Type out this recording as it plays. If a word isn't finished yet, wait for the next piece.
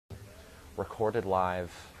recorded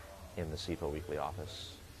live in the C-VILLE Weekly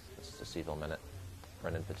office. This is the C-VILLE Minute.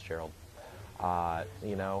 Brendan Fitzgerald.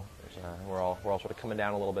 You know, we're all sort of coming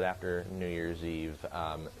down a little bit after New Year's Eve,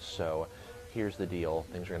 so here's the deal.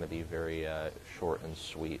 Things are going to be very short and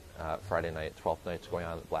sweet. Friday night, 12th night's going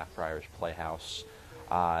on at Blackfriars Playhouse.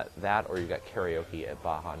 That, or you've got karaoke at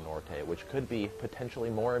Baja Norte, which could be potentially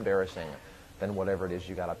more embarrassing than whatever it is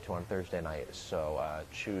you got up to on Thursday night. So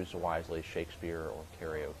choose wisely, Shakespeare or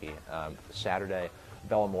karaoke. Saturday,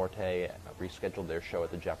 Bella Morte rescheduled their show at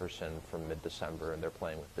the Jefferson for mid-December, and they're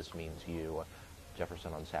playing with This Means You,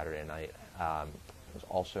 Jefferson on Saturday night. There's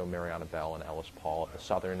also Mariana Bell and Ellis Paul at the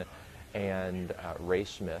Southern, and Ray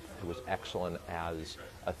Smith, who was excellent as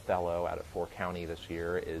Othello out at Four County this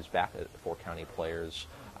year, is back at Four County Players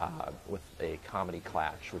with a comedy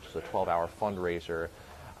clash, which is a 12-hour fundraiser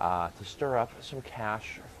to stir up some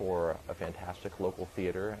cash for a fantastic local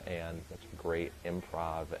theater, and some great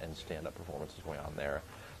improv and stand-up performances going on there.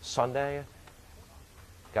 Sunday,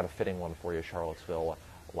 got a fitting one for you, Charlottesville.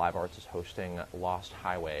 Live Arts is hosting Lost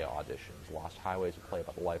Highway auditions. Lost Highway is a play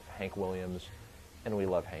about the life of Hank Williams, and we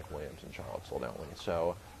love Hank Williams in Charlottesville, don't we?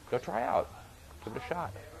 So go try out, give it a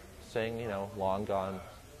shot. Sing, you know, Long Gone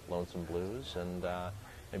Lonesome Blues, and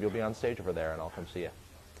maybe you'll be on stage over there, and I'll come see you.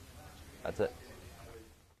 That's it.